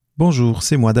Bonjour,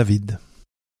 c'est moi David.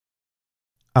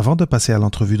 Avant de passer à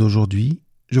l'entrevue d'aujourd'hui,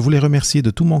 je voulais remercier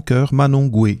de tout mon cœur Manon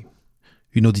Gouet,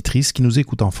 une auditrice qui nous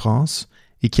écoute en France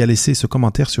et qui a laissé ce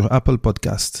commentaire sur Apple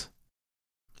Podcast.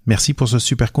 Merci pour ce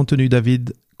super contenu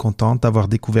David, contente d'avoir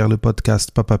découvert le podcast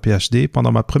Papa PhD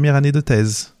pendant ma première année de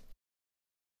thèse.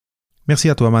 Merci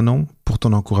à toi Manon pour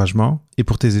ton encouragement et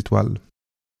pour tes étoiles.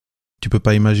 Tu peux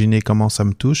pas imaginer comment ça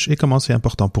me touche et comment c'est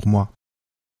important pour moi.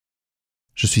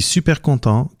 Je suis super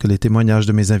content que les témoignages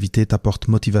de mes invités t'apportent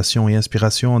motivation et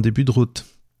inspiration en début de route.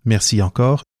 Merci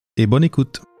encore et bonne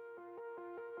écoute.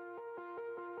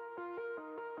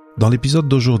 Dans l'épisode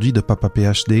d'aujourd'hui de Papa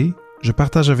PhD, je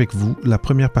partage avec vous la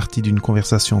première partie d'une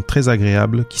conversation très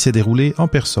agréable qui s'est déroulée en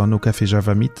personne au café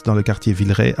Javamite dans le quartier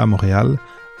Villeray à Montréal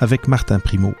avec Martin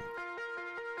Primeau.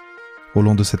 Au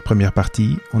long de cette première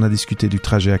partie, on a discuté du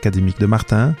trajet académique de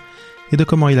Martin et de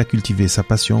comment il a cultivé sa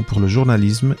passion pour le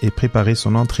journalisme et préparé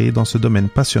son entrée dans ce domaine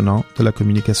passionnant de la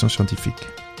communication scientifique.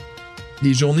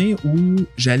 Les journées où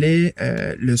j'allais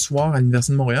le soir à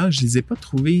l'Université de Montréal, je les ai pas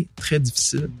trouvées très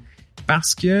difficiles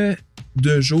parce que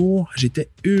de jour, j'étais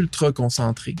ultra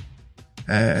concentré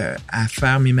à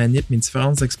faire mes manips, mes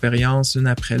différentes expériences l'une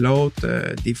après l'autre,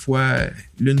 des fois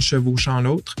l'une chevauchant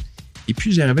l'autre. Et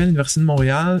puis j'arrivais à l'Université de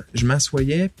Montréal, je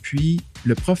m'assoyais, puis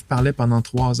le prof parlait pendant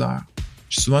 3 heures.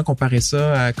 J'ai souvent comparé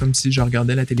ça à comme si je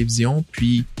regardais la télévision,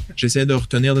 puis j'essayais de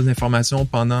retenir des informations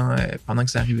pendant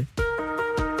que ça arrivait.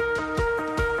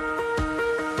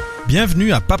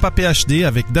 Bienvenue à Papa PhD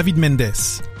avec David Mendes,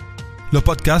 le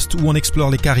podcast où on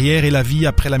explore les carrières et la vie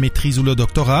après la maîtrise ou le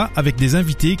doctorat avec des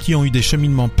invités qui ont eu des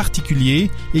cheminements particuliers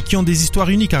et qui ont des histoires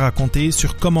uniques à raconter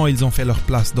sur comment ils ont fait leur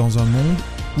place dans un monde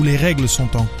où les règles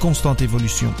sont en constante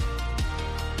évolution.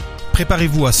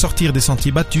 Préparez-vous à sortir des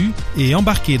sentiers battus et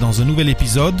embarquer dans un nouvel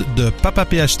épisode de Papa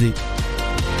PhD.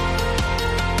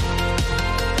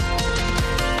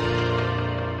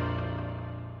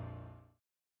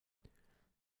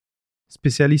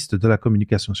 Spécialiste de la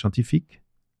communication scientifique,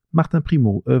 Martin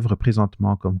Primeau œuvre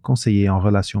présentement comme conseiller en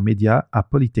relations médias à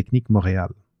Polytechnique Montréal.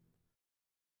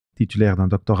 Titulaire d'un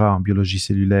doctorat en biologie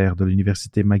cellulaire de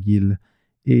l'Université McGill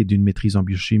et d'une maîtrise en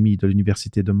biochimie de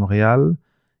l'Université de Montréal,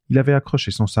 il avait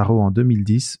accroché son sarrau en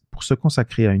 2010 pour se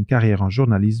consacrer à une carrière en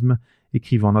journalisme,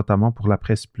 écrivant notamment pour la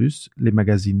Presse Plus, les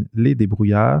magazines Les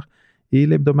Débrouillards et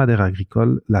l'hebdomadaire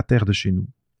agricole La Terre de chez nous.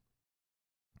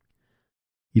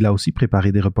 Il a aussi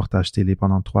préparé des reportages télé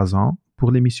pendant 3 ans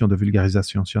pour l'émission de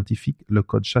vulgarisation scientifique Le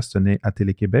Code Chastenay à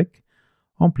Télé-Québec,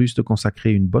 en plus de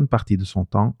consacrer une bonne partie de son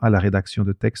temps à la rédaction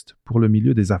de textes pour le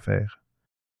milieu des affaires.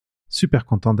 Super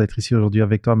content d'être ici aujourd'hui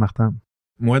avec toi, Martin.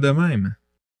 Moi de même.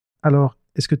 Alors,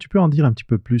 est-ce que tu peux en dire un petit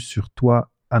peu plus sur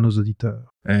toi à nos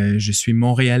auditeurs? Je suis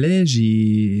montréalais,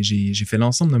 j'ai fait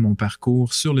l'ensemble de mon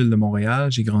parcours sur l'île de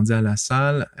Montréal, j'ai grandi à La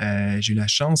Salle, j'ai eu la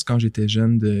chance quand j'étais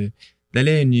jeune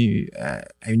d'aller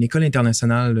à une école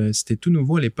internationale, c'était tout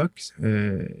nouveau à l'époque,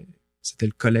 c'était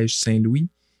le Collège Saint-Louis.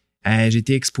 J'ai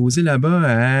été exposé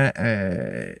là-bas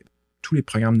à tous les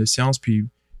programmes de sciences, puis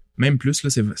même plus, là,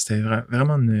 c'était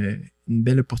vraiment une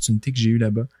belle opportunité que j'ai eue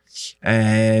là-bas.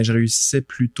 Je réussissais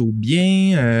plutôt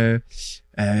bien.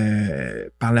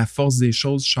 Par la force des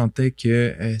choses, je sentais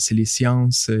que c'est les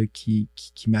sciences qui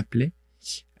m'appelaient.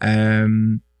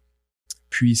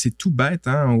 Puis c'est tout bête,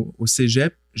 hein? Au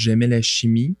cégep, j'aimais la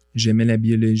chimie, j'aimais la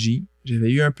biologie.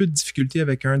 J'avais eu un peu de difficulté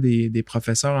avec un des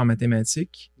professeurs en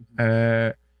mathématiques.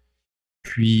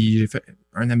 Puis j'ai fait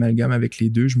un amalgame avec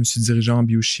les deux. Je me suis dirigé en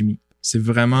biochimie. C'est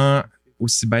vraiment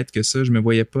aussi bête que ça. Je me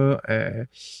voyais pas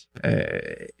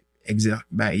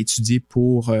étudier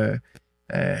pour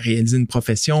réaliser une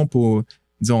profession, pour,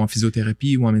 disons, en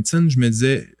physiothérapie ou en médecine. Je me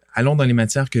disais, allons dans les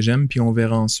matières que j'aime, puis on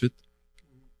verra ensuite.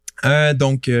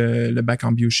 Donc, le bac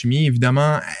en biochimie.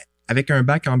 Évidemment, avec un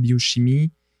bac en biochimie,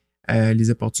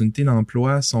 les opportunités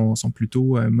d'emploi sont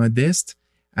plutôt modestes.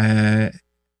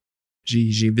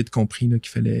 J'ai vite compris là,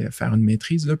 qu'il fallait faire une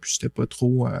maîtrise, là, puis c'était pas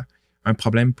trop un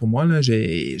problème pour moi. Là.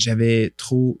 J'avais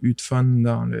trop eu de fun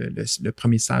dans le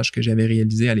premier stage que j'avais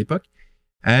réalisé à l'époque.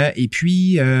 Et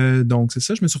puis, donc c'est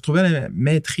ça, je me suis retrouvé à la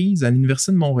maîtrise à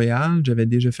l'Université de Montréal. J'avais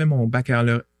déjà fait mon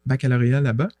baccalauréat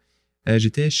là-bas.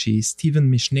 J'étais chez Steven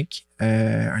Michnik,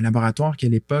 un laboratoire qui à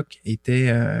l'époque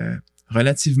était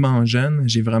relativement jeune.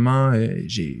 Je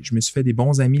me suis fait des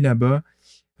bons amis là-bas.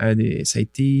 Ça a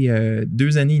été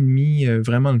 2 années et demie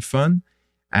vraiment le fun.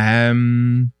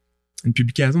 Une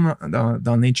publication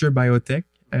dans Nature Biotech.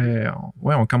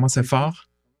 On commençait fort.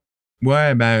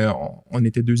 Ouais, on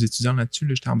était 2 étudiants là-dessus.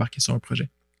 Là, j'étais embarqué sur un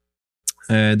projet.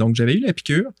 Donc, j'avais eu la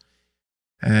piqûre.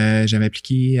 J'avais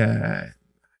appliqué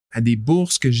à des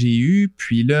bourses que j'ai eues.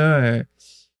 Puis là,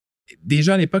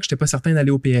 déjà à l'époque, j'étais pas certain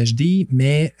d'aller au PhD,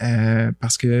 mais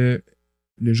parce que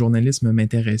le journalisme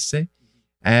m'intéressait.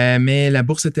 Mais la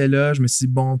bourse était là, je me suis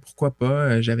dit, bon, pourquoi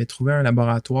pas. J'avais trouvé un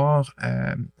laboratoire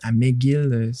à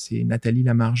McGill, c'est Nathalie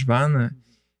Lamarche-Vann,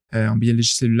 en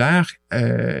biologie cellulaire,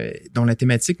 dont la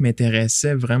thématique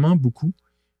m'intéressait vraiment beaucoup.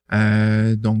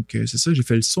 Donc, c'est ça, j'ai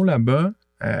fait le saut là-bas,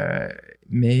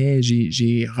 mais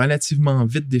j'ai relativement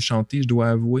vite déchanté, je dois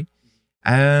avouer.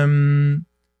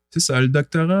 C'est ça, le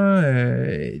doctorat,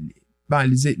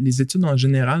 les études en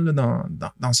général là,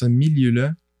 dans ce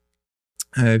milieu-là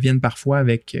viennent parfois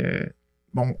avec...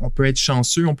 bon, on peut être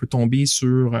chanceux, on peut tomber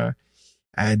sur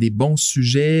des bons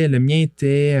sujets. Le mien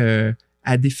était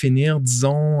à définir,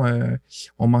 disons,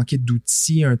 on manquait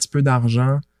d'outils, un petit peu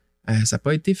d'argent. Ça n'a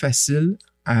pas été facile.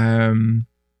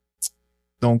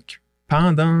 Donc,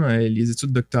 pendant les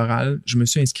études doctorales, je me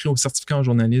suis inscrit au certificat en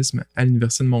journalisme à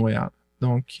l'Université de Montréal.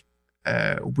 Donc,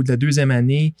 au bout de la 2e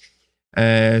année,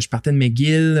 je partais de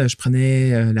McGill, je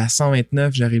prenais la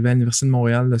 129, j'arrivais à l'Université de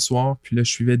Montréal le soir, puis là, je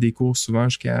suivais des cours souvent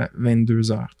jusqu'à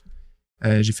 22 heures.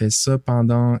 J'ai fait ça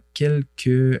pendant à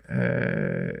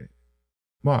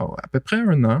peu près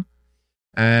 1 an.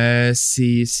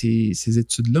 Ces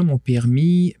études-là m'ont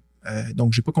permis,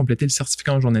 donc j'ai pas complété le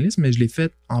certificat en journalisme, mais je l'ai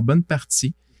fait en bonne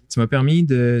partie. Ça m'a permis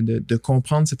de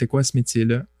comprendre c'était quoi ce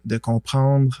métier-là, de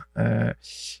comprendre,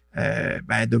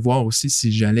 de voir aussi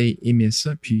si j'allais aimer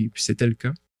ça, puis c'était le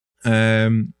cas.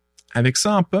 Avec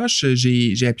ça en poche,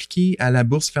 j'ai appliqué à la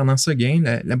bourse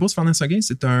Fernand-Séguin. La bourse Fernand-Séguin,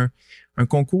 c'est un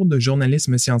concours de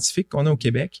journalisme scientifique qu'on a au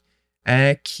Québec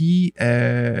qui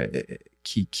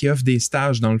offre des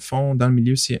stages, dans le fond, dans le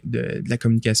milieu de la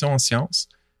communication en sciences,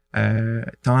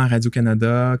 tant à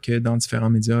Radio-Canada que dans différents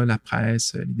médias, la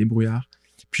presse, les débrouillards.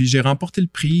 Puis j'ai remporté le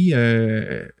prix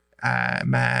à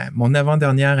mon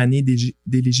avant-dernière année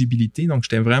d'éligibilité, donc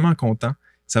j'étais vraiment content.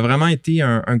 Ça a vraiment été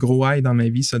un gros high dans ma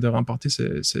vie, ça, de remporter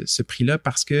ce prix-là,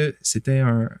 parce que c'était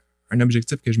un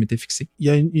objectif que je m'étais fixé. Il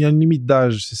y a une limite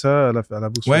d'âge, c'est ça, à la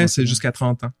bourse? Ouais, c'est jusqu'à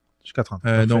 30 ans. Jusqu'à 30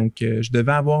 ans. Donc, je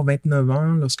devais avoir 29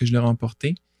 ans lorsque je l'ai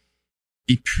remporté.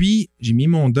 Et puis, j'ai mis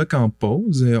mon doc en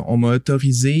pause. On m'a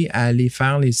autorisé à aller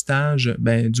faire les stages,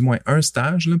 du moins un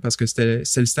stage, là, parce que c'était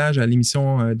le stage à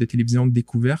l'émission de télévision de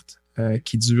découverte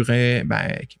qui durait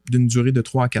d'une durée de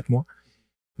 3 à 4 mois.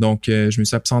 Donc, je me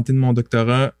suis absenté de mon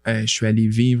doctorat. Je suis allé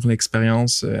vivre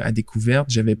l'expérience à découverte.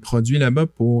 J'avais produit là-bas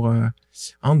pour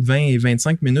entre 20 et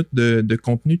 25 minutes de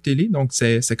contenu télé. Donc,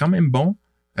 c'est quand même bon.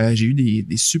 J'ai eu des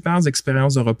super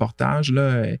expériences de reportage,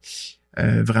 là.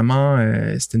 Vraiment,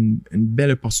 c'était une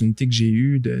belle opportunité que j'ai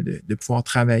eue de pouvoir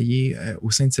travailler au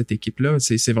sein de cette équipe-là.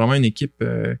 C'est vraiment une équipe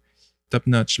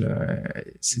top-notch, là.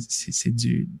 C'est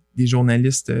des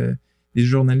journalistes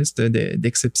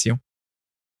d'exception.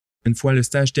 Une fois le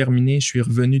stage terminé, je suis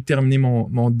revenu terminer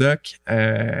mon doc.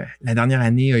 La dernière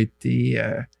année a été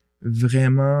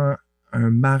vraiment un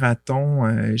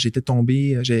marathon. J'étais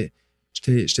tombé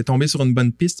sur une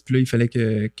bonne piste, puis là, il fallait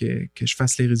que je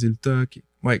fasse les résultats, que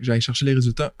j'aille chercher les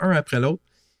résultats un après l'autre.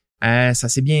 Ça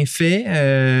s'est bien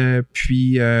fait.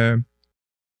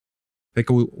 Fait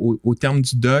qu'au terme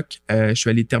du doc, je suis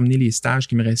allé terminer les stages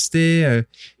qui me restaient.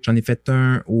 J'en ai fait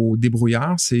un au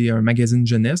Débrouillard, c'est un magazine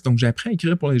jeunesse. Donc, j'ai appris à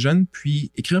écrire pour les jeunes.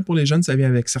 Puis, écrire pour les jeunes, ça vient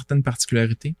avec certaines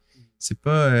particularités. C'est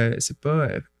pas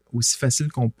aussi facile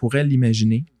qu'on pourrait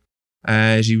l'imaginer.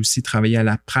 J'ai aussi travaillé à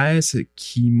la presse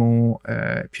puis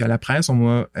à la presse, on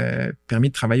m'a permis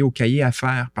de travailler au cahier à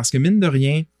faire. Parce que mine de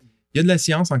rien, il y a de la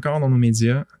science encore dans nos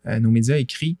médias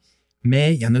écrits,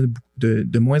 mais il y en a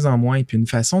de moins en moins. Et puis une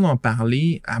façon d'en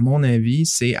parler, à mon avis,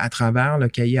 c'est à travers le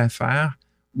cahier à faire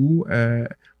où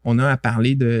on a à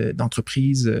parler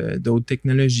d'entreprises de haute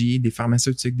technologie, des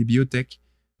pharmaceutiques, des biotech.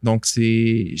 Donc,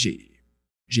 j'ai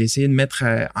essayé de mettre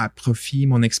à profit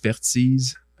mon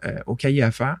expertise au cahier à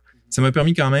faire. Ça m'a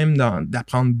permis quand même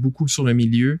d'apprendre beaucoup sur le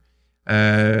milieu,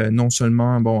 non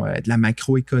seulement de la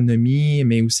macroéconomie,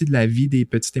 mais aussi de la vie des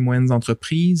petites et moyennes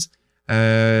entreprises.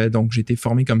 Donc, j'ai été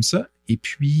formé comme ça. Et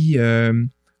puis,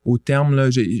 au terme, là,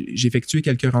 j'ai effectué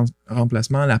quelques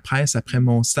remplacements à la presse après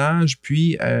mon stage.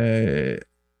 Puis,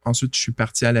 ensuite, je suis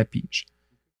parti à la pige.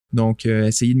 Donc,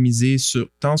 essayer de miser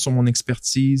tant sur mon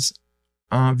expertise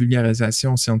en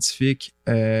vulgarisation scientifique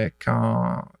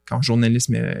qu'en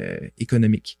journalisme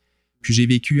économique. Puis j'ai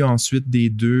vécu ensuite des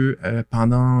deux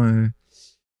pendant...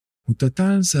 au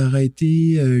total, ça aurait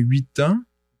été 8 ans.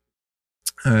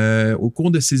 Au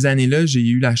cours de ces années-là, j'ai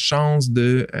eu la chance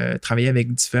de travailler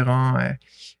avec différents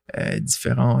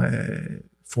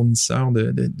fournisseurs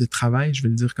de travail, je vais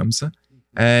le dire comme ça.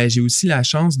 J'ai aussi la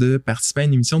chance de participer à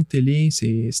une émission de télé.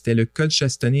 C'était le Code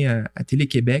Chastenay à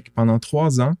Télé-Québec pendant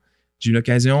 3 ans. J'ai eu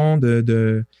l'occasion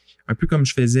un peu comme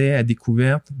je faisais à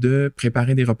Découverte, de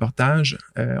préparer des reportages.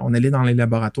 On allait dans les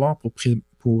laboratoires pour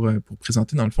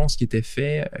présenter, dans le fond, ce qui était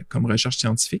fait comme recherche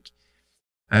scientifique.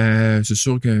 C'est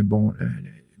sûr que, bon,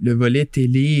 le volet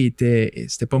télé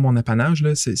c'était pas mon apanage,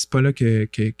 là. C'est pas là que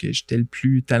j'étais le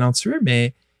plus talentueux,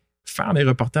 mais faire des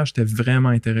reportages, c'était vraiment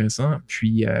intéressant.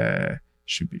 Puis,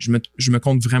 je me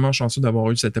compte vraiment chanceux d'avoir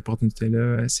eu cette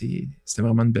opportunité-là. C'était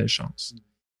vraiment une belle chance.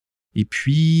 Et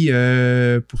puis,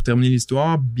 pour terminer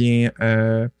l'histoire, bien,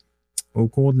 au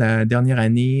cours de la dernière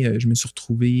année, je me suis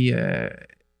retrouvé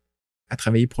à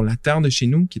travailler pour La Terre de chez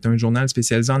nous, qui est un journal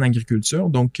spécialisé en agriculture.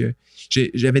 Donc,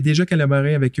 j'avais déjà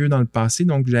collaboré avec eux dans le passé,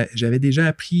 donc j'avais déjà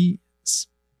appris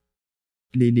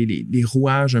les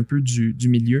rouages un peu du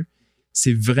milieu.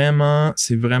 C'est vraiment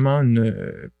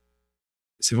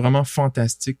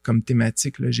fantastique comme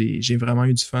thématique, là. J'ai vraiment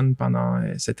eu du fun pendant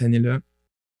cette année-là.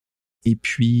 Et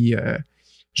puis,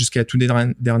 jusqu'à tout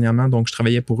dernièrement, donc je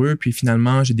travaillais pour eux. Puis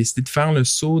finalement, j'ai décidé de faire le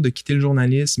saut, de quitter le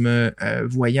journalisme,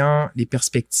 voyant les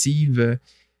perspectives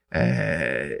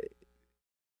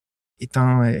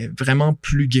étant vraiment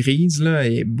plus grises, là,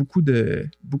 et beaucoup de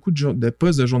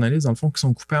postes de journalistes, dans le fond, qui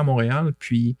sont coupés à Montréal.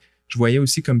 Puis je voyais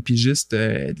aussi comme pigiste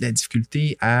de la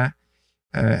difficulté à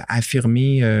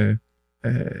affirmer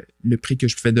le prix que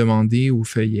je pouvais demander au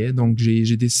feuillet. Donc,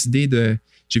 j'ai décidé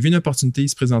j'ai vu une opportunité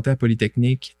se présenter à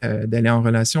Polytechnique d'aller en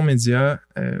relations médias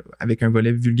avec un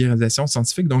volet vulgarisation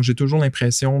scientifique. Donc, j'ai toujours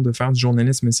l'impression de faire du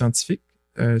journalisme scientifique,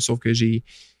 sauf que j'ai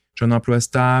un emploi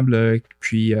stable,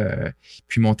 puis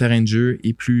mon terrain de jeu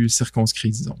est plus circonscrit,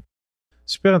 disons.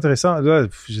 Super intéressant. Là,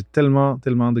 j'ai tellement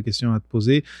de questions à te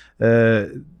poser.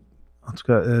 En tout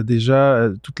cas, déjà,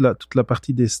 toute la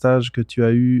partie des stages que tu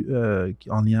as eu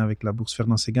en lien avec la bourse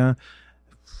Fernand-Séguin,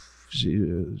 je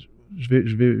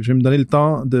vais me donner le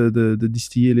temps de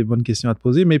distiller les bonnes questions à te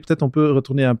poser, mais peut-être on peut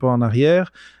retourner un peu en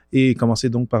arrière et commencer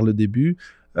donc par le début.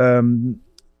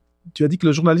 Tu as dit que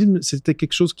le journalisme, c'était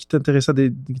quelque chose qui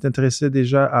t'intéressait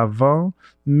déjà avant,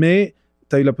 mais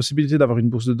tu as eu la possibilité d'avoir une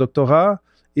bourse de doctorat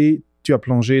et tu as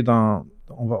plongé dans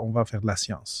on va faire de la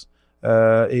science.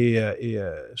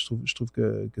 Je trouve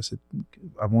que c'est,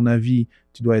 à mon avis,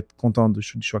 tu dois être content du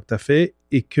choix que tu as fait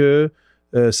et que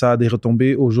ça a des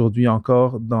retombées aujourd'hui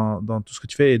encore dans tout ce que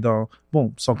tu fais et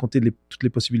sans compter toutes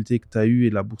les possibilités que tu as eues et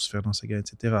la bourse Fernand-Séguin,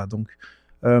 etc. Donc,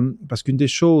 parce qu'une des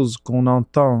choses qu'on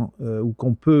entend ou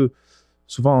qu'on peut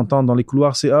souvent entendre dans les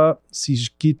couloirs, c'est « Ah, si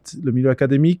je quitte le milieu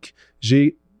académique,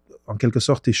 j'ai en quelque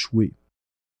sorte échoué. »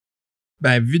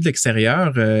 Ben, vu de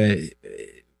l'extérieur,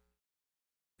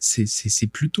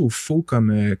 c'est plutôt faux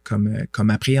comme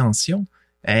appréhension.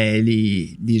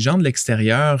 Les gens de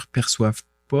l'extérieur perçoivent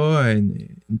pas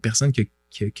une personne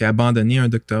qui a abandonné un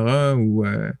doctorat ou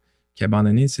qui a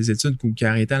abandonné ses études ou qui a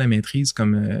arrêté à la maîtrise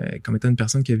comme étant une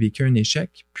personne qui a vécu un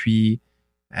échec. Puis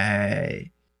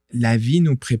la vie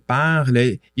nous prépare.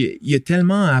 Il y a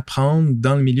tellement à apprendre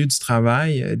dans le milieu du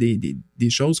travail, des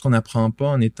choses qu'on n'apprend pas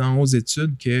en étant aux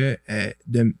études que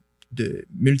de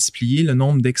multiplier le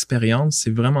nombre d'expériences,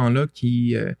 c'est vraiment là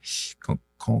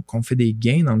qu'on fait des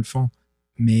gains dans le fond.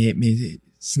 Mais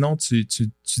sinon, tu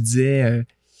disais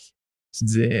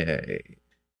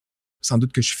sans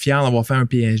doute que je suis fier d'avoir fait un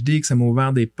PhD, que ça m'a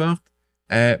ouvert des portes.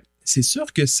 C'est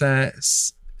sûr que ça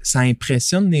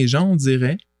impressionne les gens, on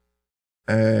dirait.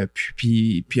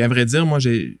 Puis à vrai dire, moi,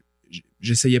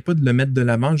 j'essayais pas de le mettre de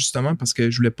l'avant justement parce que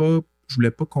je voulais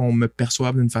pas qu'on me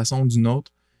perçoive d'une façon ou d'une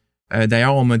autre.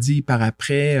 D'ailleurs, on m'a dit par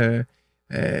après,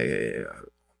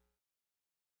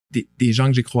 des gens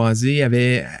que j'ai croisés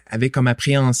avaient comme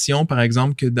appréhension, par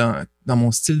exemple, que dans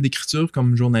mon style d'écriture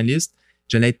comme journaliste,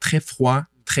 j'allais être très froid,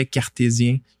 très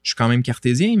cartésien. Je suis quand même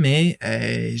cartésien, mais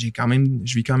je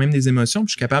vis quand même des émotions,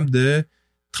 puis je suis capable de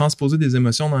transposer des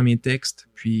émotions dans mes textes.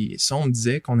 Puis ça, on me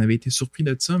disait qu'on avait été surpris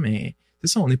de ça, mais c'est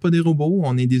ça, on n'est pas des robots,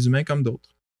 on est des humains comme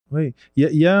d'autres. Oui, il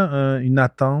y a une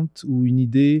attente ou une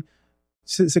idée.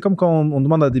 C'est comme quand on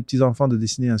demande à des petits-enfants de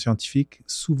dessiner un scientifique.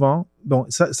 Souvent, bon,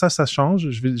 ça change,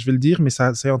 je vais le dire, mais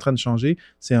c'est en train de changer.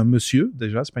 C'est un monsieur,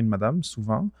 déjà, c'est pas une madame,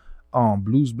 souvent, en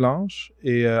blouse blanche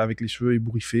et avec les cheveux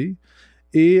ébouriffés.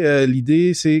 Et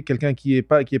l'idée, c'est quelqu'un qui est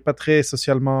pas très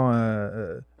socialement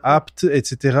apte,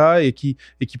 etc., et qui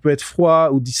peut être froid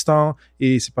ou distant.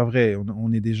 Et c'est pas vrai.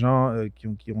 On est des gens qui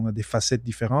ont des facettes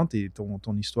différentes, et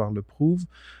ton histoire le prouve.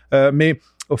 Mais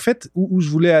au fait, où je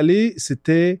voulais aller,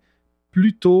 c'était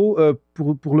plutôt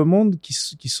pour le monde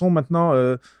qui sont maintenant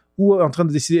ou en train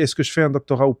de décider est-ce que je fais un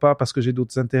doctorat ou pas parce que j'ai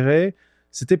d'autres intérêts.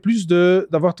 C'était plus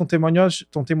d'avoir ton témoignage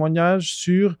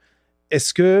sur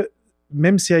est-ce que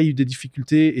même s'il y a eu des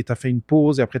difficultés et tu as fait une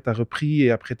pause et après tu as repris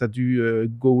et après tu as dû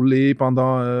gauler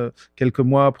pendant quelques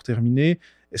mois pour terminer,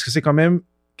 est-ce que c'est quand même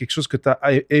quelque chose que tu as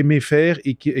aimé faire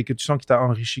et que tu sens qui t'a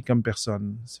enrichi comme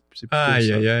personne? C'est plutôt Aïe,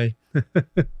 ça. aïe, aïe.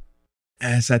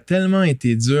 Ça a tellement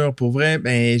été dur. Pour vrai,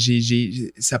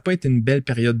 ça n'a pas été une belle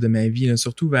période de ma vie, là,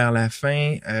 surtout vers la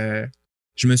fin.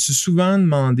 Je me suis souvent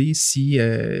demandé si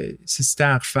c'était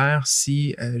à refaire,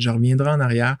 si je reviendrais en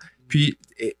arrière. Puis,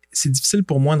 c'est difficile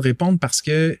pour moi de répondre parce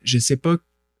que je sais pas,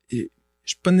 je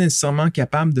suis pas nécessairement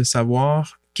capable de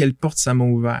savoir quelle porte ça m'a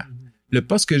ouvert. Le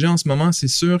poste que j'ai en ce moment, c'est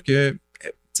sûr que, tu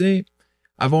sais,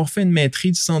 avoir fait une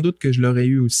maîtrise, sans doute que je l'aurais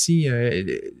eu aussi.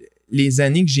 Les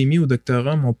années que j'ai mis au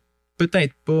doctorat m'ont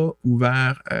peut-être pas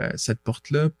ouvert cette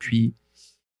porte-là, puis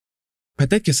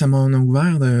peut-être que ça m'en a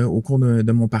ouvert au cours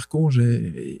de mon parcours,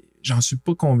 j'en suis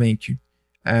pas convaincu.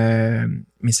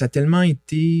 Mais ça a tellement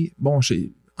été... Bon,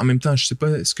 en même temps, je sais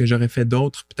pas ce que j'aurais fait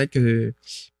d'autre. Peut-être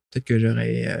que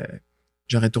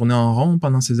j'aurais tourné en rond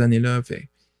pendant ces années-là.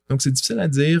 Donc, c'est difficile à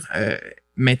dire.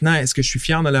 Maintenant, est-ce que je suis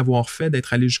fier de l'avoir fait,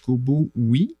 d'être allé jusqu'au bout?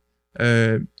 Oui.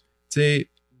 Tu sais,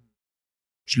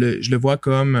 je le vois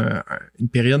comme une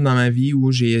période dans ma vie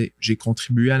où j'ai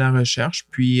contribué à la recherche,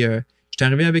 puis j'étais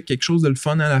arrivé avec quelque chose de le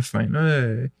fun à la fin,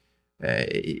 là,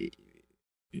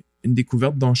 une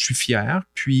découverte dont je suis fier,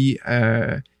 puis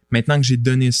maintenant que j'ai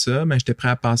donné ça, ben, j'étais prêt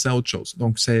à passer à autre chose.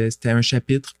 Donc, c'était un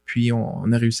chapitre, puis on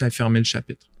a réussi à fermer le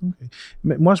chapitre. Okay.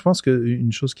 Mais moi, je pense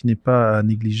qu'une chose qui n'est pas à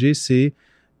négliger, c'est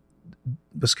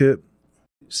parce que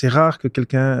c'est rare que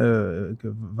quelqu'un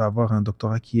va avoir un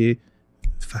doctorat qui est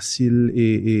facile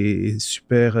et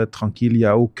super tranquille. Il n'y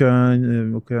a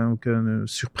aucune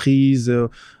surprise,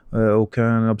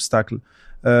 aucun obstacle.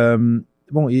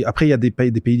 Bon, et après, il y a des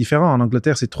pays différents. En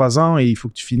Angleterre, c'est 3 ans et il faut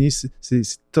que tu finisses.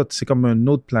 C'est comme une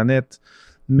autre planète.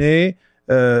 Mais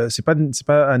c'est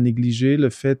pas à négliger le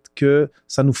fait que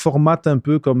ça nous formate un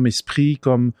peu comme esprit,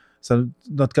 comme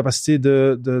notre capacité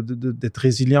d'être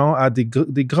résilient à des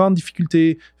grandes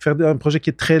difficultés. Faire un projet qui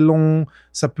est très long,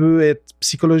 ça peut être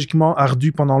psychologiquement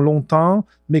ardu pendant longtemps,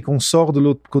 mais qu'on sort de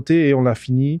l'autre côté et on l'a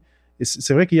fini. Et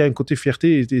c'est vrai qu'il y a un côté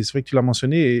fierté, et c'est vrai que tu l'as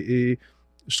mentionné, et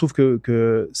je trouve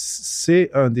que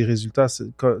c'est un des résultats.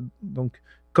 Donc,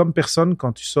 comme personne,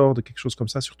 quand tu sors de quelque chose comme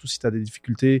ça, surtout si tu as des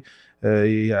difficultés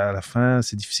et à la fin,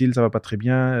 c'est difficile, ça va pas très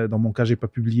bien. Dans mon cas, j'ai pas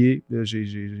publié.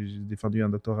 J'ai défendu un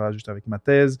doctorat juste avec ma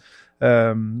thèse.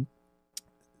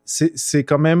 C'est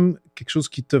quand même quelque chose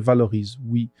qui te valorise,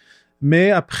 oui.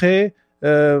 Mais après,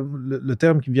 le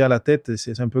terme qui me vient à la tête,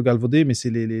 c'est un peu galvaudé, mais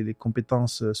c'est les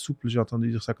compétences souples. J'ai entendu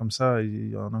dire ça comme ça.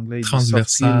 Et en anglais,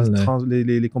 Transversales.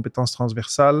 Les compétences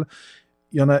transversales.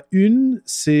 Il y en a une,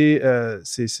 c'est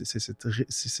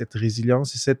cette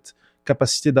résilience, c'est cette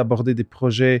capacité d'aborder des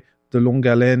projets de longue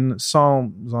haleine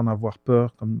sans en avoir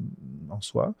peur comme en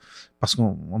soi, parce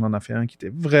qu'on en a fait un qui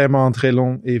était vraiment très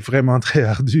long et vraiment très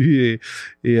ardu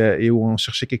et où on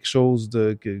cherchait quelque chose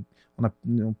on a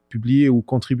publié ou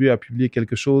contribué à publier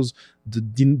quelque chose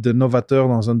de novateur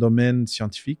dans un domaine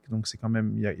scientifique. Donc c'est quand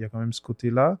même, il y a quand même ce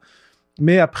côté-là.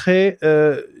 Mais après,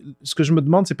 ce que je me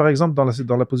demande, c'est par exemple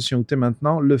dans la position où tu es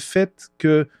maintenant, le fait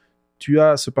que tu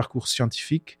as ce parcours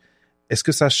scientifique, est-ce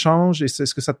que ça change,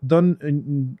 est-ce que ça te donne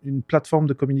une plateforme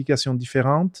de communication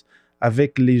différente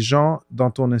avec les gens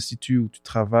dans ton institut où tu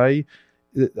travailles,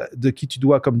 de qui tu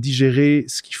dois comme digérer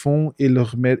ce qu'ils font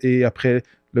et après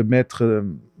le mettre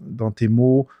dans tes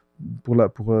mots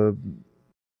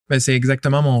Ben, c'est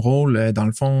exactement mon rôle. Dans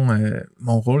le fond,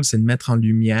 mon rôle, c'est de mettre en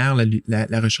lumière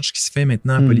la recherche qui se fait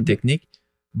maintenant à Polytechnique.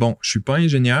 Bon, je suis pas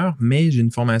ingénieur, mais j'ai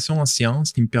une formation en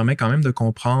sciences qui me permet quand même de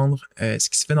comprendre ce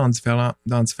qui se fait dans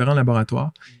différents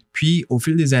laboratoires. Puis, au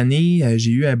fil des années,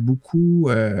 j'ai eu à beaucoup...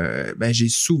 j'ai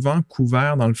souvent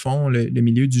couvert, dans le fond, le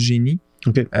milieu du génie.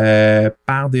 Okay.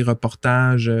 Par des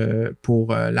reportages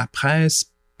pour la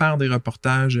presse, par des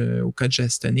reportages au Code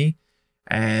Chastenay.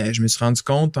 Je me suis rendu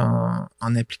compte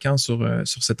en appliquant sur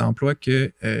cet emploi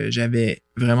que j'avais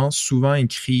vraiment souvent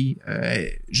écrit,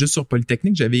 juste sur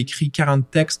Polytechnique, j'avais écrit 40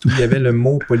 textes où il y avait le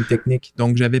mot Polytechnique.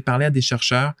 Donc, j'avais parlé à des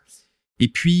chercheurs. Et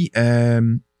puis,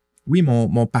 oui,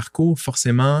 mon parcours,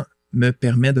 forcément, me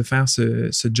permet de faire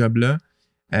ce job-là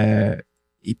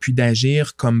et puis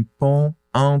d'agir comme pont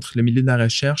entre le milieu de la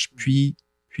recherche puis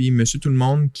Monsieur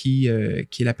Tout-le-Monde qui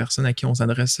est la personne à qui on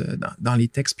s'adresse dans les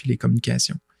textes puis les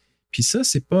communications. Puis ça,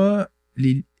 c'est pas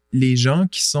les gens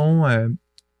qui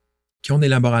ont des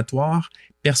laboratoires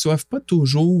perçoivent pas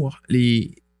toujours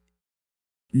les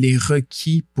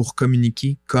requis pour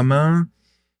communiquer. Comment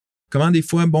des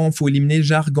fois, bon, faut éliminer le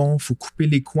jargon, faut couper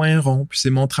les coins ronds. Puis c'est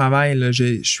mon travail, là.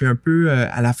 Je suis un peu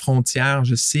à la frontière.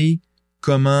 Je sais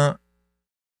comment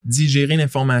digérer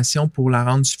l'information pour la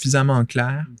rendre suffisamment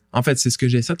claire. En fait, c'est ce que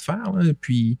j'essaie de faire, là.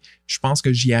 Puis je pense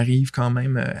que j'y arrive quand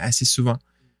même assez souvent.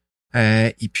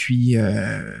 Et puis,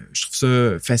 je trouve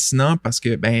ça fascinant parce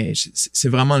que c'est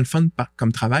vraiment le fun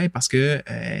comme travail parce que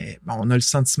on a le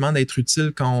sentiment d'être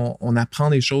utile quand on apprend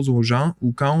des choses aux gens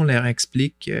ou quand on leur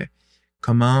explique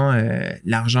comment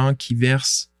l'argent qu'ils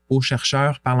versent aux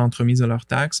chercheurs par l'entremise de leurs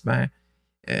taxes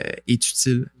est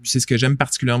utile. Puis c'est ce que j'aime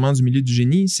particulièrement du milieu du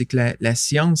génie, c'est que la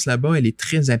science là-bas, elle est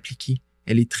très appliquée,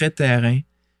 elle est très terrain.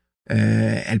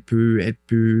 Elle peut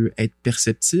être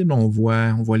perceptible. On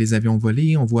voit les avions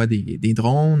voler, on voit des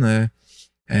drones,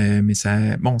 mais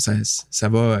ça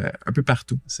va un peu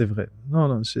partout. C'est vrai.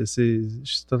 Non, je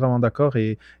suis totalement d'accord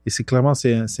et c'est clairement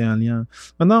c'est un lien.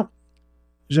 Maintenant,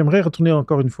 j'aimerais retourner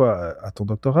encore une fois à ton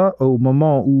doctorat au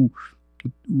moment où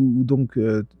donc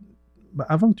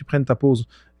avant que tu prennes ta pause,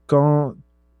 quand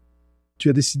tu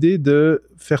as décidé de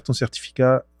faire ton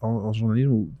certificat en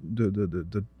journalisme ou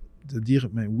de dire,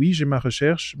 mais oui, j'ai ma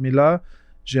recherche, mais là,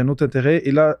 j'ai un autre intérêt.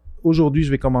 Et là, aujourd'hui,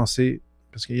 je vais commencer.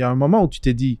 Parce qu'il y a un moment où tu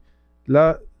t'es dit,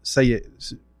 là, ça y est,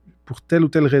 pour telle ou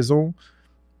telle raison,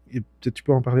 et peut-être tu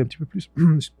peux en parler un petit peu plus.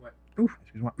 Ouf,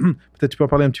 excuse-moi. Peut-être tu peux en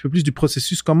parler un petit peu plus du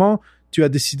processus. Comment tu as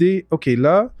décidé, OK,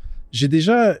 là, j'ai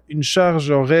déjà une charge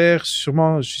horaire,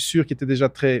 sûrement, je suis sûr, qui était déjà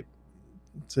très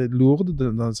lourde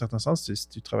dans un certain sens. Si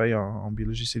tu travailles en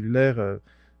biologie cellulaire,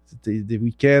 c'était des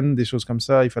week-ends, des choses comme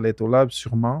ça, il fallait être au lab,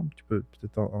 sûrement. Tu peux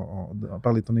peut-être en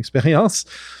parler de ton expérience.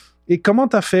 Et comment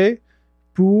tu as fait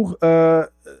pour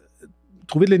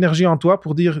trouver de l'énergie en toi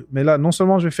pour dire, mais là, non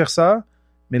seulement je vais faire ça,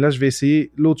 mais là, je vais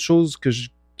essayer l'autre chose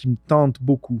qui me tente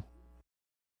beaucoup.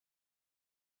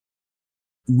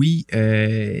 Oui,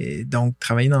 donc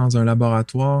travailler dans un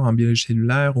laboratoire en biologie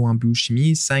cellulaire ou en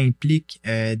biochimie, ça implique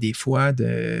des fois,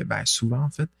 souvent en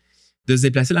fait, de se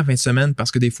déplacer la fin de semaine parce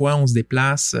que des fois, on se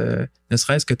déplace ne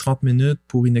serait-ce que 30 minutes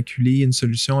pour inoculer une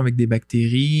solution avec des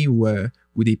bactéries ou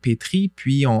des pétris,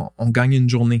 puis on gagne une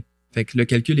journée. Fait que le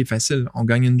calcul est facile. On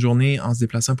gagne une journée en se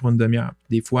déplaçant pour une demi-heure.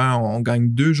 Des fois, on gagne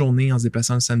 2 journées en se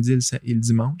déplaçant le samedi et le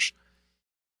dimanche.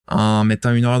 En mettant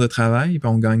 1 heure de travail, puis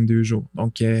on gagne 2 jours.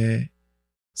 Donc,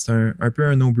 c'est un peu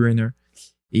un no-brainer.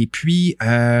 Et puis,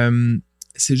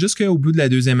 c'est juste qu'au bout de la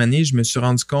 2e année, je me suis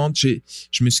rendu compte,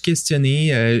 je me suis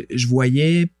questionné, je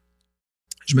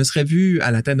me serais vu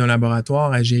à la tête d'un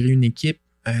laboratoire à gérer une équipe.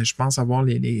 Je pense avoir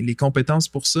les compétences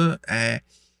pour ça.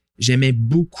 J'aimais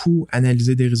beaucoup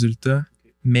analyser des résultats,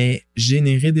 mais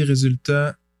générer des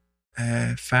résultats,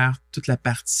 faire toute la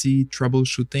partie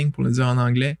troubleshooting, pour le dire en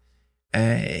anglais,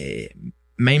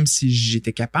 même si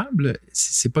j'étais capable,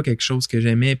 c'est pas quelque chose que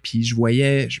j'aimais. Puis je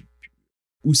voyais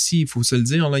aussi, il faut se le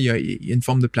dire, là, il y a une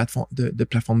forme de plafond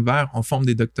de verre. On forme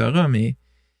des doctorats, mais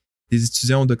des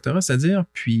étudiants au doctorat, c'est-à-dire,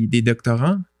 puis des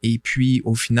doctorants. Et puis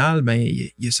au final,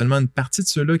 il y a seulement une partie de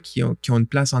ceux-là qui ont une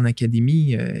place en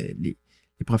académie. Les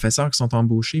professeurs qui sont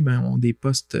embauchés ont des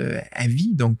postes à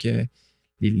vie, donc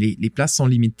les places sont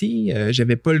limitées.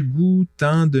 J'avais pas le goût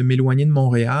tant de m'éloigner de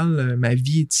Montréal. Ma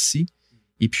vie est ici.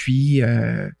 Et puis,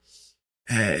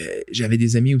 j'avais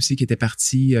des amis aussi qui étaient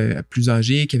partis plus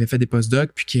âgés, qui avaient fait des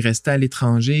postdocs, puis qui restaient à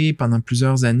l'étranger pendant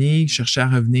plusieurs années, qui cherchaient à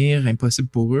revenir, impossible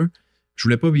pour eux. Je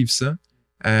voulais pas vivre ça.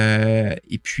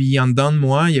 Et puis, en dedans de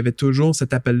moi, il y avait toujours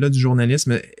cet appel-là du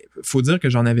journalisme. Faut dire que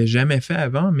j'en avais jamais fait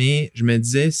avant, mais je me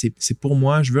disais, c'est pour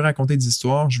moi, je veux raconter des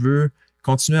histoires, je veux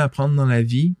continuer à apprendre dans la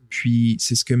vie, puis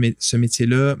c'est ce que ce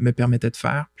métier-là me permettait de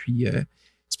faire. Puis,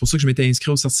 c'est pour ça que je m'étais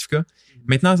inscrit au certificat.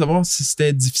 Maintenant, à savoir si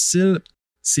c'était difficile,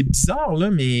 c'est bizarre,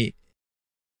 là, mais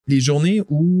les journées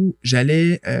où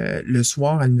j'allais le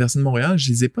soir à l'Université de Montréal, je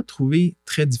les ai pas trouvées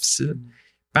très difficiles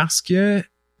parce que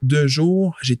de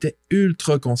jour, j'étais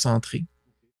ultra concentré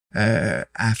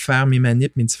à faire mes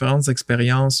manips, mes différentes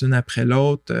expériences une après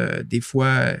l'autre, des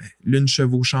fois l'une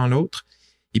chevauchant l'autre.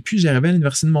 Et puis, j'arrivais à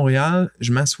l'Université de Montréal,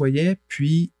 je m'assoyais,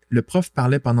 puis le prof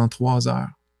parlait pendant 3 heures.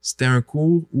 C'était un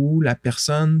cours où la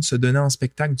personne se donnait en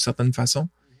spectacle d'une certaine façon.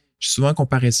 J'ai souvent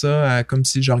comparé ça à comme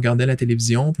si je regardais la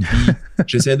télévision, puis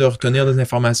j'essayais de retenir des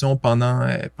informations pendant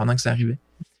que ça arrivait.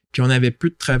 Puis on avait peu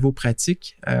de travaux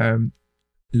pratiques.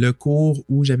 Le cours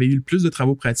où j'avais eu le plus de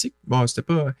travaux pratiques, c'était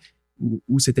pas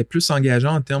où c'était plus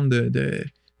engageant en termes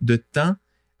de temps.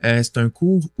 C'est un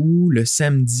cours où le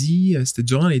samedi, c'était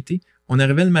durant l'été, on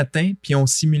arrivait le matin, puis on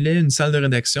simulait une salle de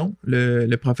rédaction.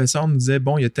 Le professeur nous disait,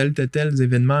 bon, il y a tel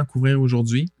événement à couvrir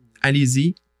aujourd'hui.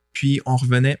 Allez-y. Puis on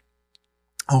revenait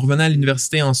à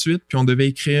l'université ensuite, puis on devait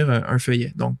écrire un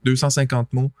feuillet. Donc,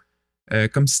 250 mots,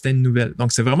 comme si c'était une nouvelle.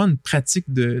 Donc, c'est vraiment une pratique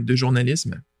de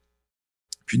journalisme.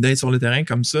 Puis d'être sur le terrain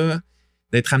comme ça,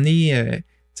 d'être amené,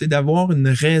 d'avoir une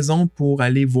raison pour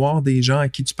aller voir des gens à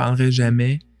qui tu parlerais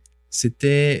jamais,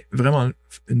 c'était vraiment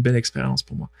une belle expérience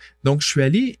pour moi. Donc, je suis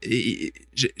allé et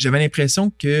j'avais l'impression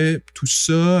que tout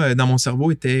ça dans mon cerveau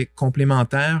était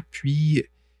complémentaire, puis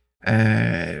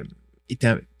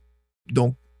était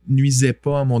donc nuisait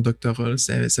pas à mon doctorat.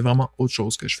 C'est vraiment autre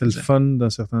chose que je faisais. C'est le fun dans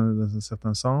un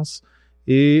certain sens.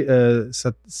 Et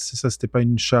ça, c'était pas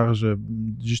une charge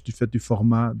juste du fait du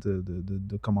format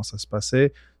de comment ça se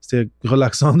passait. C'était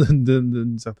relaxant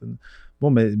d'une certaine... Bon,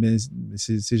 mais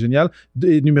c'est génial.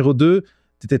 Et numéro 2,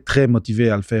 tu étais très motivé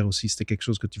à le faire aussi. C'était quelque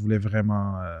chose que tu voulais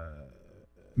vraiment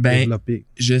développer.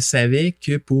 Je savais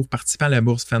que pour participer à la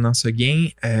bourse Fernand Seguin,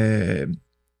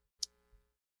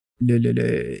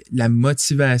 la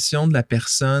motivation de la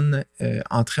personne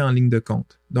entrait en ligne de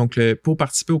compte. Donc, pour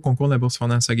participer au concours de la bourse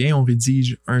Fernand Seguin, on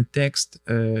rédige un texte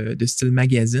de style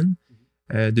magazine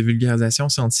de vulgarisation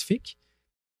scientifique,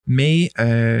 mais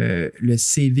le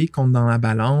CV compte dans la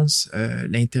balance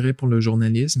l'intérêt pour le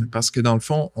journalisme parce que dans le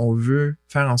fond, on veut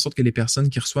faire en sorte que les personnes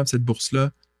qui reçoivent cette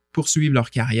bourse-là poursuivent leur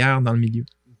carrière dans le milieu.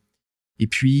 Et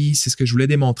puis, c'est ce que je voulais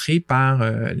démontrer par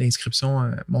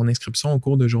mon inscription au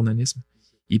cours de journalisme.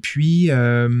 Et puis,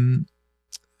 où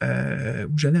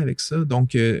j'allais avec ça?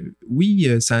 Donc, oui,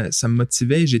 ça me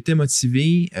motivait. J'étais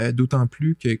motivé, d'autant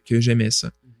plus que j'aimais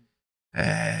ça.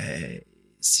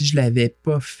 Si je l'avais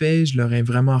pas fait, je l'aurais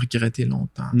vraiment regretté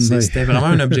longtemps. C'était vraiment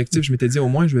un objectif. Je m'étais dit, au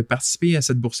moins, je vais participer à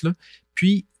cette bourse-là.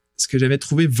 Puis, ce que j'avais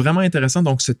trouvé vraiment intéressant,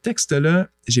 donc ce texte-là,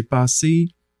 j'ai passé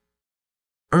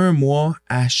 1 mois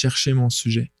à chercher mon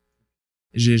sujet.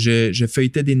 Je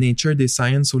feuilletais des Nature, des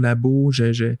Science au labo.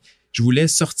 Je voulais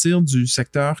sortir du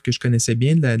secteur que je connaissais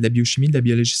bien, de la biochimie, de la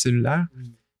biologie cellulaire.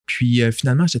 Puis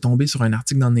finalement, j'étais tombé sur un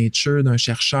article dans Nature d'un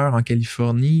chercheur en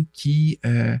Californie qui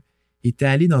était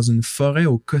allé dans une forêt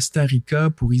au Costa Rica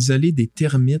pour isoler des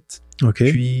termites.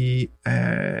 Okay. Puis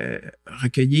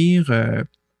recueillir,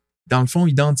 dans le fond,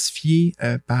 identifier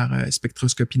par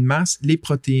spectroscopie de masse les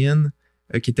protéines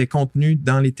qui étaient contenues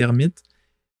dans les termites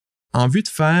en vue de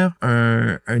faire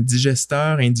un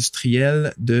digesteur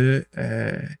industriel de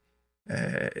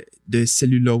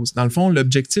cellulose. Dans le fond,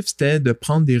 l'objectif, c'était de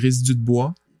prendre des résidus de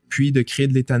bois puis de créer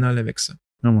de l'éthanol avec ça.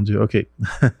 Oh mon Dieu, OK.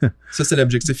 Ça, c'est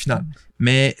l'objectif final.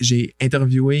 Mais j'ai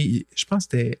interviewé, je pense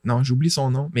que c'était... Non, j'oublie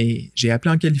son nom, mais j'ai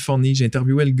appelé en Californie, j'ai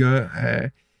interviewé le gars,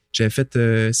 j'avais fait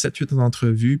 7-8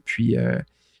 entrevues, puis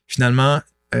finalement,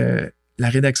 la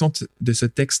rédaction de ce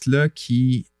texte-là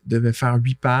qui devait faire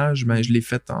 8 pages, ben, je l'ai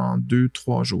faite en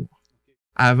 2-3 jours.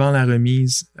 Avant la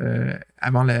remise,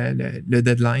 avant le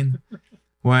deadline.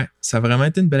 Ouais, ça a vraiment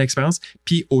été une belle expérience.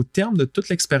 Puis au terme de toute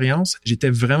l'expérience,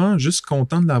 j'étais vraiment juste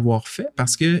content de l'avoir fait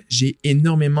parce que j'ai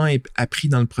énormément appris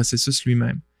dans le processus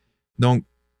lui-même. Donc,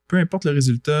 peu importe le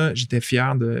résultat, j'étais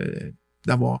fier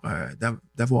d'avoir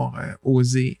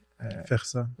osé faire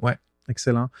ça. Ouais.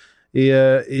 Excellent.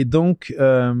 Et donc,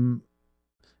 là,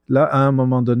 à un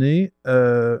moment donné, tu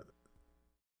as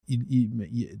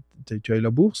eu la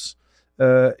bourse.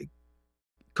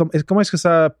 Comment est-ce que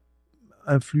ça a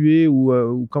influé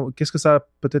ou qu'est-ce que ça a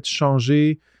peut-être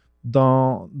changé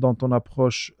dans ton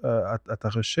approche à ta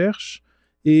recherche?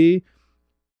 Et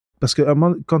parce que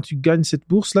quand tu gagnes cette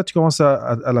bourse, là, tu commences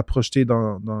à la projeter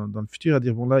dans le futur, à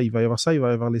dire, bon, là, il va y avoir ça, il va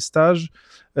y avoir les stages.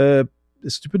 Est-ce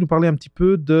que tu peux nous parler un petit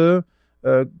peu de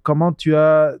comment tu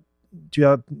as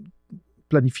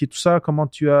planifié tout ça, comment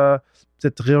tu as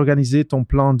peut-être réorganisé ton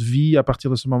plan de vie à partir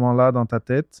de ce moment-là dans ta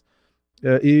tête?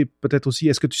 Et peut-être aussi,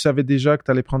 est-ce que tu savais déjà que tu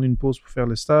allais prendre une pause pour faire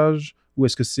le stage ou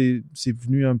est-ce que c'est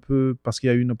venu un peu parce qu'il y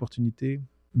a eu une opportunité?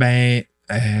 Ben,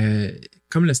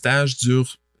 comme le stage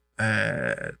dure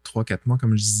 3-4 mois,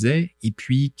 comme je disais, et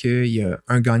puis qu'il y a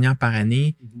un gagnant par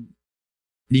année,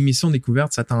 l'émission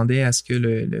Découverte s'attendait à ce que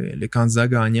le candidat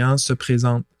gagnant se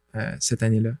présente cette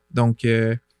année-là. Donc,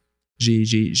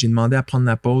 j'ai demandé à prendre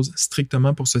la pause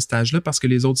strictement pour ce stage-là parce que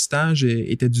les autres stages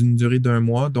étaient d'une durée d'1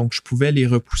 mois, donc je pouvais les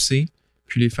repousser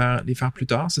puis les faire plus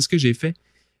tard. C'est ce que j'ai fait.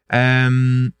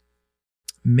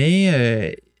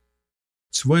 Mais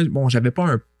tu vois, bon, j'avais pas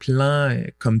un plan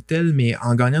comme tel, mais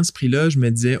en gagnant ce prix-là, je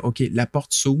me disais, OK, la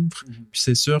porte s'ouvre, puis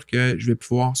c'est sûr que je vais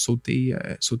pouvoir sauter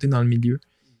dans le milieu.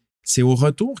 C'est au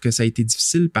retour que ça a été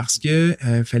difficile parce que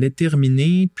fallait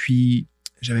terminer, puis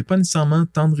j'avais pas nécessairement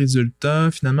tant de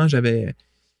résultats. Finalement, j'avais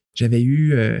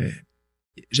eu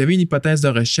une hypothèse de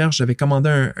recherche, j'avais commandé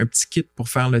un petit kit pour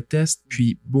faire le test,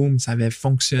 puis boum, ça avait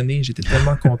fonctionné. J'étais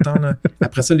tellement content, là.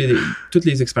 Après ça, toutes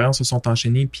les expériences se sont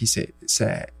enchaînées, puis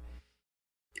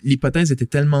l'hypothèse était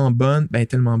tellement bonne,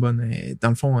 dans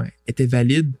le fond, elle était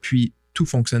valide, puis tout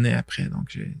fonctionnait après.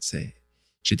 Donc,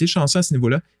 j'étais chanceux à ce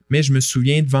niveau-là, mais je me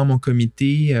souviens devant mon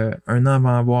comité, 1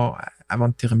 an avant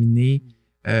de terminer,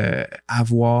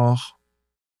 avoir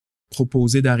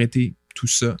proposé d'arrêter tout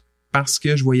ça parce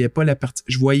que je voyais pas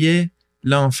je voyais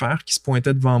l'enfer qui se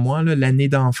pointait devant moi, là, l'année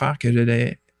d'enfer que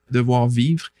j'allais devoir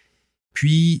vivre.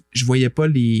 Puis, je voyais pas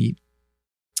ce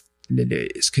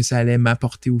que ça allait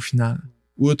m'apporter au final,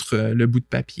 outre le bout de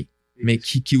papier, mais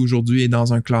qui aujourd'hui est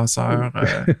dans un classeur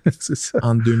C'est ça.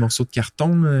 entre deux morceaux de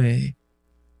carton. Là,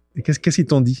 Et qu'est-ce qu'ils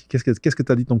t'ont dit? Qu'est-ce que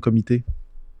t'as dit ton comité?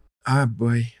 Ah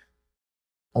boy.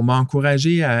 On m'a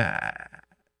encouragé à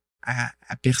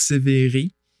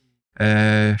persévérer.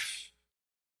 Je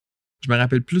me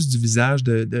rappelle plus du visage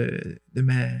de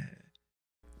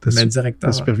ma directeur.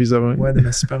 Ta superviseur, oui. Ouais, de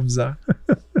ma superviseur.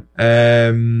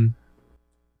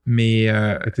 Mais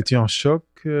étais-tu en choc?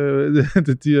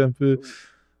 Étais-tu un peu...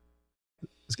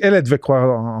 Parce qu'elle, elle devait croire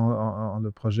en le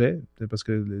projet, parce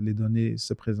que les données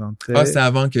se présentaient. Ah, c'était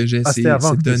avant que j'ai ces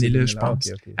données-là, je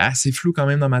pense. Okay. C'est flou quand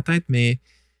même dans ma tête, mais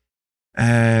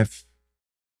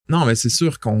non, mais c'est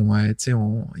sûr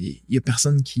il y a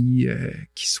personne qui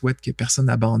souhaite que personne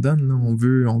abandonne. Là. On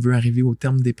veut arriver au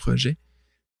terme des projets.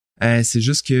 C'est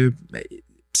juste que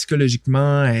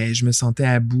psychologiquement, je me sentais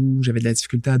à bout, j'avais de la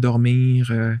difficulté à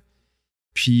dormir.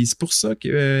 Puis c'est pour ça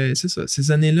que c'est ça.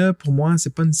 Ces années-là, pour moi,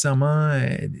 c'est pas nécessairement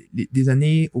des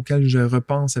années auxquelles je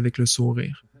repense avec le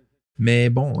sourire. Mais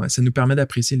bon, ça nous permet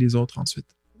d'apprécier les autres ensuite.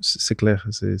 C'est clair,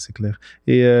 c'est clair.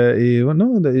 Et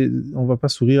non, on va pas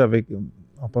sourire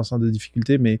en pensant de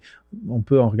difficultés, mais on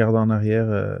peut, en regardant en arrière,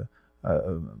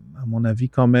 à mon avis,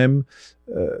 quand même,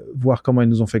 voir comment ils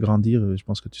nous ont fait grandir. Je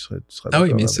pense que tu seras d'accord. Ah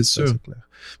oui, mais c'est sûr. C'est clair.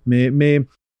 Mais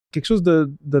quelque chose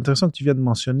d'intéressant que tu viens de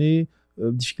mentionner,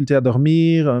 difficulté à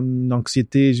dormir, une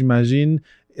anxiété, j'imagine.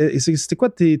 Et c'était quoi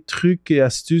tes trucs et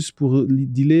astuces pour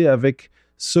dealer avec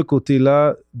ce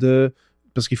côté-là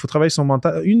parce qu'il faut travailler son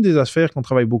mental. Une des affaires qu'on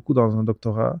travaille beaucoup dans un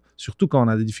doctorat, surtout quand on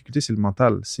a des difficultés, c'est le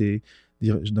mental. C'est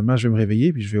dire, demain, je vais me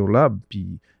réveiller, puis je vais au lab,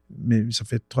 mais ça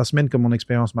fait 3 semaines que mon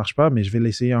expérience marche pas, mais je vais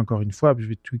l'essayer encore une fois, puis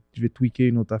je vais tweaker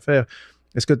une autre affaire.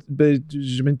 Est-ce que,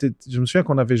 je me souviens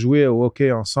qu'on avait joué au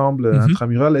hockey ensemble,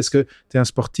 intramural. Est-ce que tu es un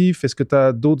sportif? Est-ce que tu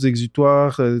as d'autres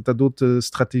exutoires? Tu as d'autres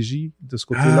stratégies de ce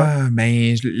côté-là?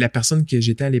 La personne que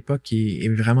j'étais à l'époque est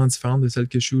vraiment différente de celle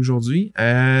que je suis aujourd'hui.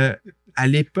 À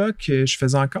l'époque, je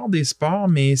faisais encore des sports,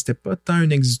 mais c'était pas tant un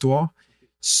exutoire.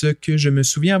 Ce que je me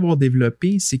souviens avoir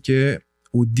développé, c'est que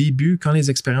au début, quand les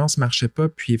expériences marchaient pas,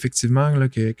 puis effectivement là,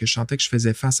 que je sentais que je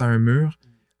faisais face à un mur,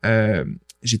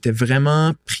 j'étais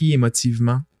vraiment pris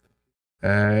émotivement.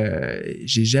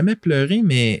 J'ai jamais pleuré,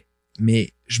 mais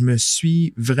je me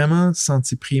suis vraiment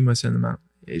senti pris émotionnellement.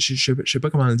 Je sais pas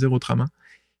comment le dire autrement.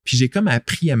 Puis j'ai comme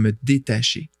appris à me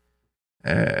détacher.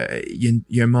 Il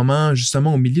y a un moment,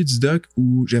 justement, au milieu du doc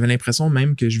où j'avais l'impression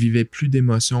même que je vivais plus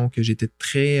d'émotions, que j'étais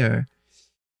très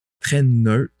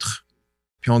neutre.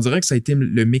 Puis on dirait que ça a été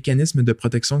le mécanisme de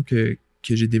protection que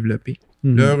j'ai développé.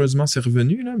 Mm-hmm. Là, heureusement, c'est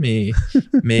revenu, là,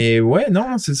 mais ouais,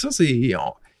 non, c'est ça,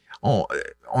 on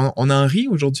en rit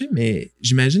aujourd'hui, mais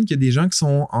j'imagine qu'il y a des gens qui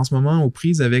sont en ce moment aux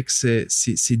prises avec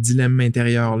ces dilemmes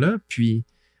intérieurs-là. Puis,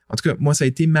 en tout cas, moi, ça a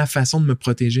été ma façon de me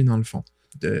protéger, dans le fond,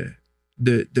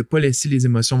 de pas laisser les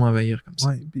émotions m'envahir comme ça.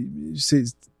 Ouais,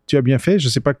 tu as bien fait. Je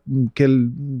sais pas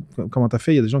comment tu as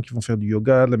fait. Il y a des gens qui vont faire du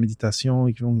yoga, de la méditation,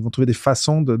 et qui vont trouver des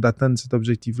façons d'atteindre cet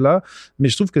objectif-là. Mais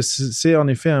je trouve que c'est en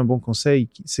effet un bon conseil.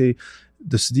 C'est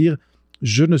de se dire,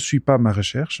 je ne suis pas ma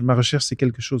recherche. Ma recherche, c'est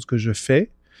quelque chose que je fais.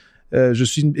 Je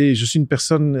suis une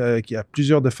personne qui a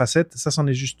plusieurs de facettes. Ça, c'en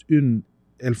est juste une.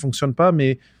 Elle fonctionne pas,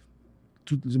 mais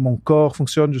mon corps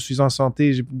fonctionne, je suis en santé.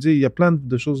 Il y a plein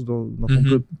de choses dont on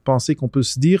peut penser, qu'on peut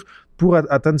se dire pour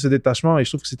atteindre ce détachement. Et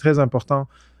je trouve que c'est très important.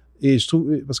 Et je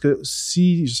trouve, parce que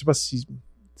je sais pas si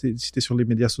tu es sur les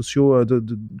médias sociaux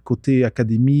de côté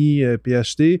académie,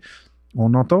 PhD,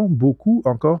 on entend beaucoup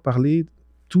encore parler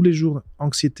tous les jours,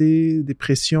 anxiété,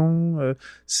 dépression,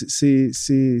 c'est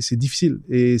difficile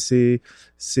et c'est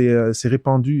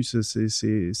répandu,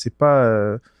 c'est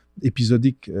pas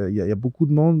épisodique. Il y a beaucoup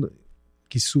de monde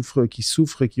qui souffrent,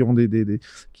 qui ont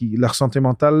leur santé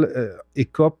mentale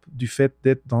écope du fait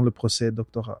d'être dans le procès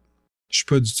doctorat. Je suis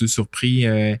pas du tout surpris.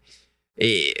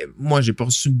 Et moi, j'ai pas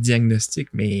reçu de diagnostic,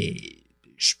 mais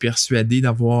je suis persuadé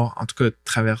d'avoir, en tout cas,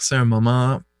 traversé un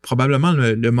moment, probablement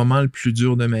le moment le plus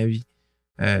dur de ma vie,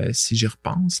 si j'y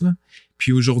repense, là.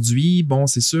 Puis aujourd'hui, bon,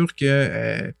 c'est sûr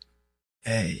que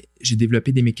j'ai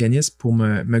développé des mécanismes pour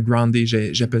me grounder.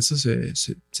 J'appelle ça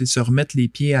se remettre les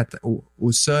pieds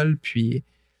au sol, puis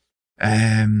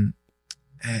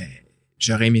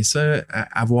j'aurais aimé ça,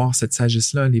 avoir cette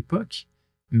sagesse-là à l'époque,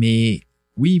 mais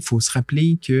oui, il faut se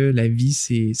rappeler que la vie,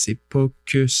 c'est pas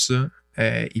que ça,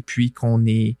 et puis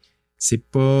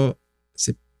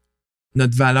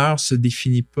notre valeur se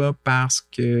définit pas parce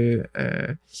que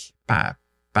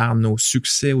par nos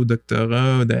succès au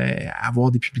doctorat,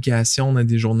 d'avoir des publications dans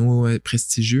des journaux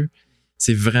prestigieux.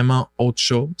 C'est vraiment autre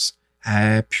chose.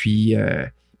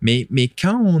 Mais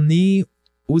quand on est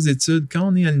aux études,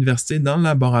 quand on est à l'université, dans le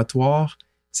laboratoire,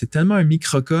 c'est tellement un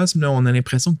microcosme, là, on a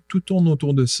l'impression que tout tourne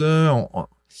autour de ça.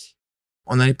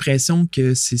 On a l'impression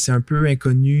que c'est un peu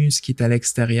inconnu ce qui est à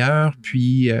l'extérieur,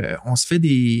 puis on se fait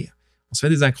des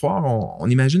accroires, on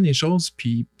imagine les choses,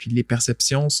 puis les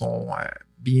perceptions sont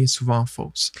bien souvent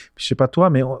fausses. Puis, je sais pas toi,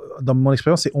 mais dans mon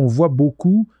expérience, on voit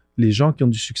beaucoup les gens qui ont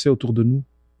du succès autour de nous.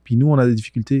 Puis nous, on a des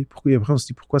difficultés. Et après, on se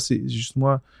dit pourquoi c'est juste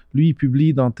moi. Lui, il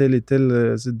publie dans tel et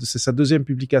tel. C'est sa deuxième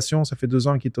publication. Ça fait 2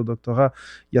 ans qu'il est au doctorat.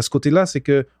 Il y a ce côté-là, c'est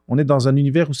qu'on est dans un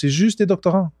univers où c'est juste des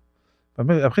doctorants.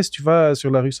 Après, si tu vas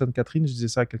sur la rue Sainte-Catherine, je disais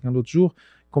ça à quelqu'un l'autre jour,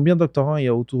 combien de doctorants il y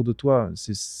a autour de toi?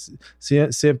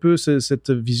 C'est un peu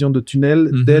cette vision de tunnel,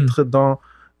 d'être dans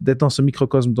ce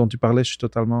microcosme dont tu parlais. Je suis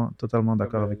totalement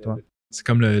d'accord avec toi. C'est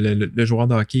comme le joueur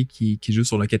de hockey qui joue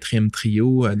sur le 4e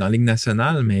trio dans la Ligue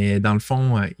nationale, mais dans le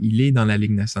fond, il est dans la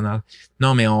Ligue nationale.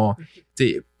 Non, mais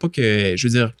pas que, je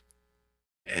veux dire,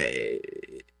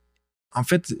 en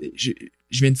fait, je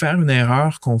viens de faire une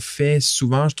erreur qu'on fait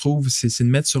souvent, je trouve, c'est de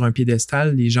mettre sur un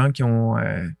piédestal les gens qui ont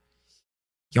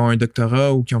un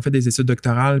doctorat ou qui ont fait des études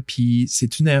doctorales, puis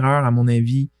c'est une erreur, à mon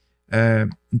avis.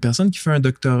 Une personne qui fait un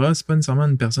doctorat, c'est pas nécessairement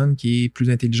une personne qui est plus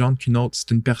intelligente qu'une autre.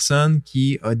 C'est une personne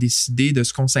qui a décidé de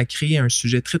se consacrer à un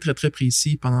sujet très, très, très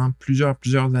précis pendant plusieurs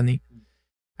années.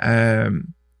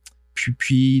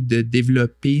 Puis de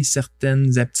développer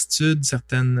certaines aptitudes,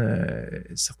 certains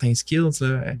skills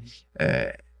là,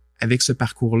 avec ce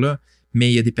parcours-là.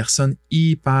 Mais il y a des personnes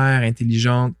hyper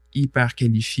intelligentes, hyper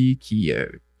qualifiées qui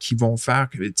vont faire...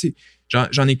 Tu sais,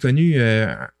 j'en ai connu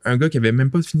un gars qui avait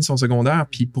même pas fini son secondaire,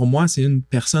 puis pour moi, c'est une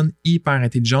personne hyper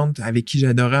intelligente avec qui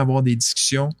j'adorais avoir des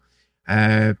discussions.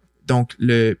 Puis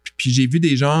j'ai vu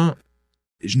des gens,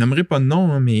 je nommerai pas de nom,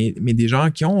 hein, mais des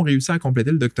gens qui ont réussi à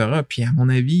compléter le doctorat, puis à mon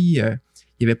avis, ils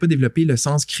n'avaient pas développé le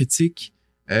sens critique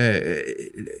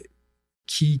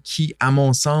qui, à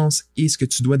mon sens, est ce que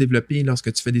tu dois développer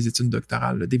lorsque tu fais des études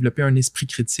doctorales. Là. Développer un esprit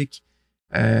critique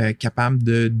capable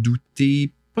de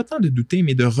douter, pas tant de douter,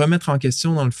 mais de remettre en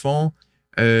question, dans le fond,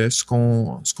 ce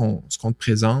qu'on te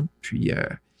présente. Puis,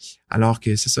 alors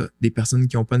que c'est ça, des personnes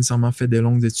qui n'ont pas nécessairement fait de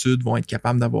longues études vont être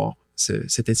capables d'avoir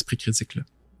cet esprit critique-là.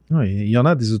 Oui, il y en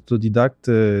a des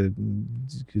autodidactes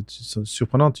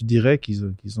surprenants. Tu dirais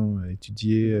qu'ils ont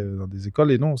étudié dans des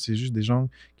écoles, et non, c'est juste des gens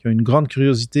qui ont une grande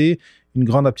curiosité, une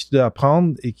grande aptitude à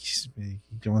apprendre et qui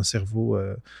ont un cerveau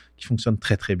qui fonctionne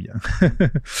très, très bien.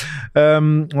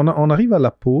 On arrive à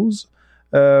la pause.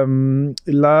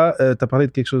 Là, tu as parlé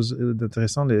de quelque chose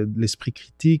d'intéressant, l'esprit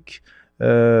critique.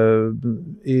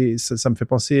 Et ça me fait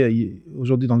penser,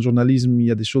 aujourd'hui dans le journalisme, il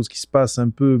y a des choses qui se passent un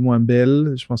peu moins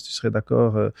belles. Je pense que tu serais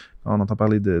d'accord quand on entend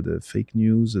parler de fake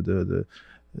news,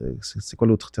 c'est quoi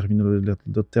l'autre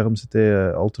terme?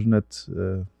 C'était alternate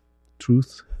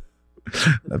truth.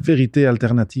 La vérité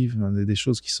alternative, des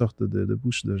choses qui sortent de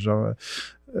bouche de gens.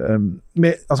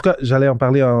 Mais en tout cas, j'allais en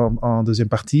parler en deuxième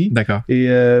partie. D'accord. Et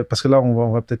parce que là,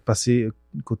 on va peut-être passer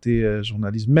côté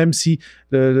journalisme, même si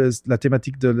la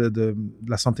thématique de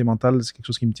la santé mentale, c'est quelque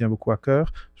chose qui me tient beaucoup à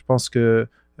cœur. Je pense que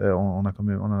on en a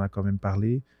quand même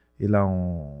parlé. Et là,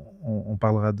 on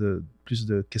parlera plus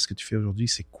de qu'est-ce que tu fais aujourd'hui,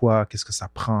 c'est quoi, qu'est-ce que ça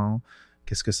prend,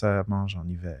 qu'est-ce que ça mange en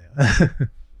hiver.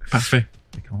 Parfait.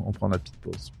 On prend la petite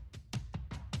pause.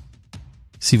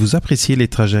 Si vous appréciez les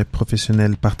trajets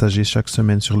professionnels partagés chaque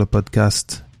semaine sur le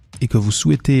podcast et que vous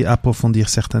souhaitez approfondir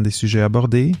certains des sujets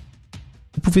abordés,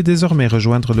 vous pouvez désormais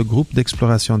rejoindre le groupe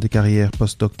d'exploration des carrières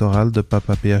postdoctorales de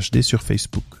Papa PhD sur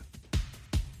Facebook.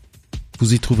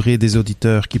 Vous y trouverez des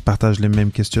auditeurs qui partagent les mêmes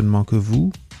questionnements que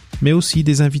vous, mais aussi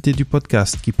des invités du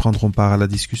podcast qui prendront part à la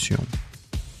discussion.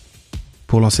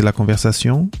 Pour lancer la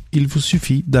conversation, il vous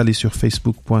suffit d'aller sur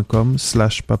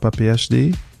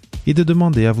facebook.com/papaphd et de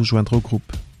demander à vous joindre au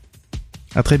groupe.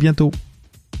 À très bientôt.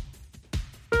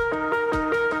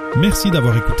 Merci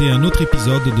d'avoir écouté un autre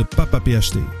épisode de Papa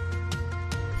PhD.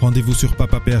 Rendez-vous sur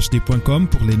papaphd.com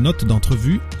pour les notes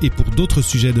d'entrevue et pour d'autres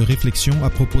sujets de réflexion à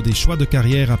propos des choix de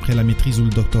carrière après la maîtrise ou le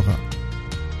doctorat.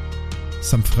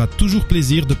 Ça me fera toujours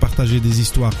plaisir de partager des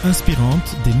histoires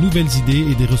inspirantes, des nouvelles idées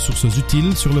et des ressources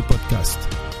utiles sur le podcast.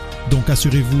 Donc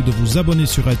assurez-vous de vous abonner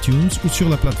sur iTunes ou sur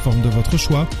la plateforme de votre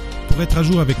choix pour être à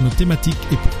jour avec nos thématiques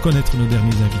et pour connaître nos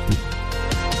derniers invités.